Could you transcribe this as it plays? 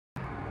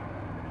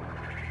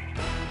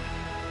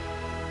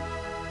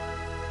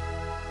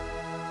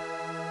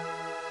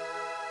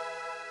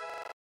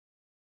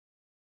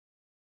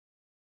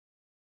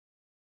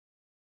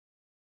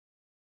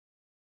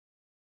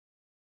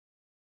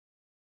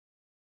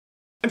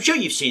I'm sure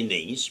you've seen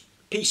these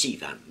PC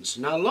fans.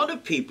 Now, a lot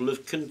of people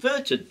have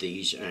converted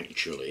these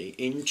actually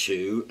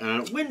into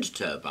wind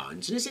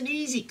turbines, and it's an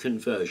easy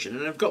conversion,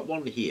 and I've got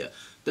one here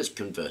that's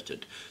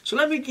converted. So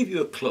let me give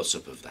you a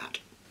close-up of that.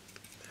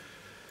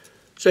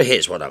 So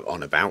here's what I'm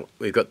on about.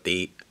 We've got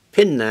the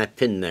pin there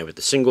with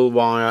the single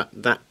wire.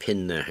 That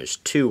pin there has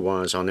two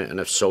wires on it, and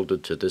I've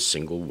soldered to the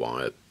single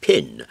wire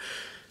pin.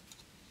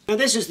 Now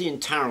this is the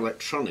entire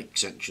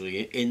electronics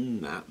actually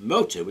in that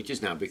motor, which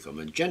has now become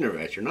a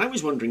generator, and I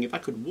was wondering if I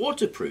could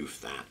waterproof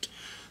that,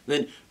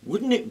 then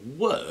wouldn't it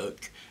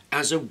work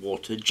as a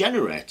water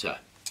generator?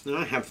 Now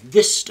I have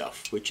this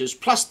stuff, which is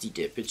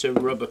Plasti-Dip. It's a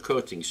rubber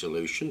coating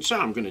solution, so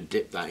I'm going to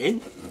dip that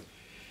in,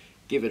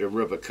 give it a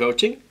rubber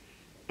coating,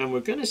 and we're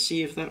going to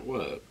see if that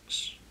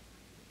works.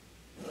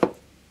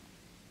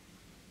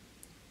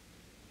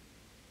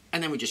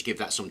 And then we just give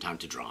that some time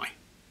to dry.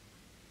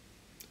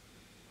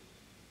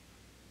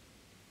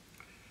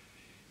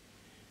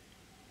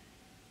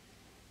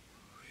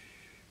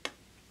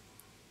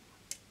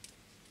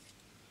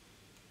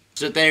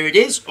 So there it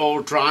is,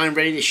 all dry and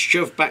ready to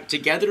shove back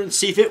together and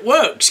see if it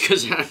works,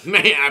 because I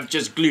may have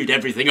just glued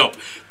everything up.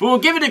 But we'll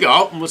give it a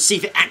go and we'll see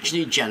if it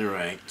actually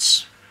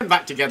generates.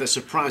 Back together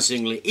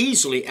surprisingly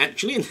easily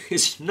actually, and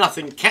there's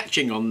nothing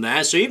catching on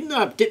there, so even though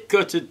I've dip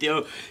coated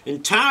the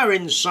entire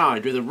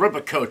inside with a rubber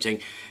coating,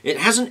 it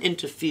hasn't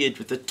interfered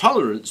with the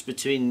tolerance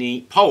between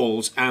the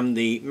poles and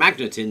the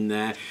magnet in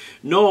there,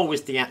 nor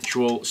with the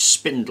actual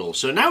spindle.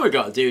 So now what we've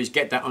got to do is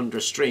get that under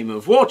a stream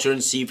of water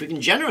and see if we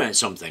can generate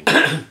something.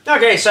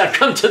 Okay, so I've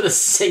come to the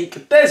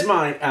sink. There's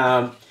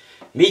my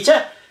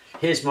meter,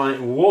 here's my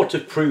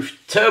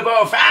waterproof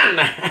turbo fan,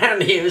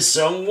 and here's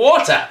some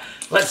water.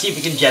 Let's see if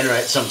we can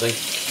generate something.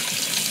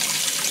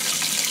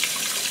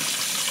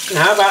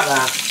 And how about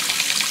that?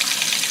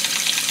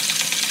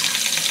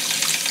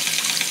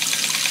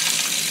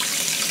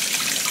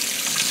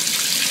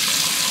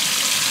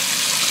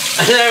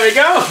 And there we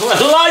go,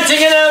 we're lighting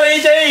an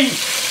LED!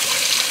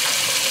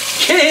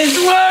 It's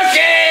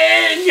working!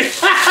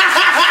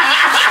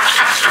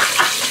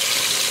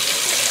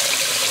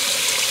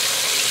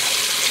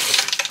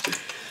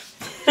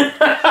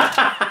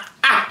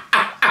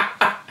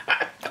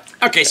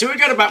 Okay, so we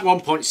got about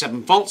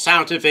 1.7 volts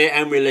out of it,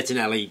 and we lit an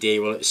LED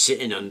while it's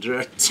sitting under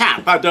a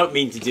tap. I don't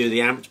mean to do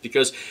the amps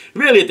because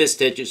really at this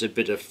stage it's a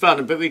bit of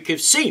fun, but we can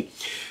see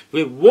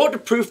we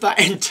waterproof that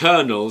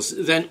internals,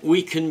 then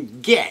we can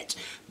get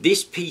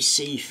this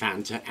PC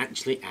fan to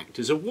actually act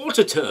as a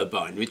water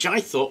turbine, which I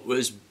thought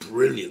was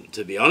brilliant,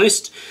 to be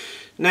honest.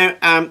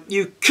 Now,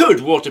 you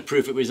could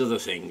waterproof it with other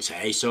things,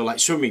 hey? So like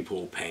swimming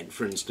pool paint,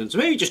 for instance, or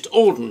maybe just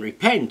ordinary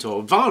paint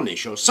or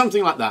varnish or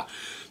something like that.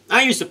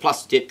 I use the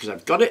Plasti-Dip because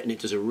I've got it and it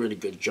does a really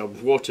good job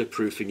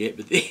waterproofing it,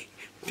 but the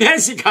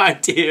basic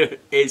idea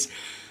is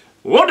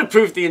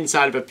waterproof the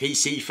inside of a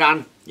PC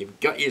fan, you've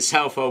got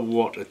yourself a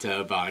water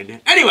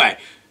turbine. Anyway,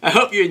 I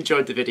hope you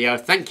enjoyed the video.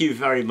 Thank you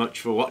very much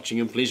for watching,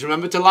 and please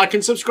remember to like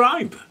and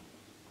subscribe.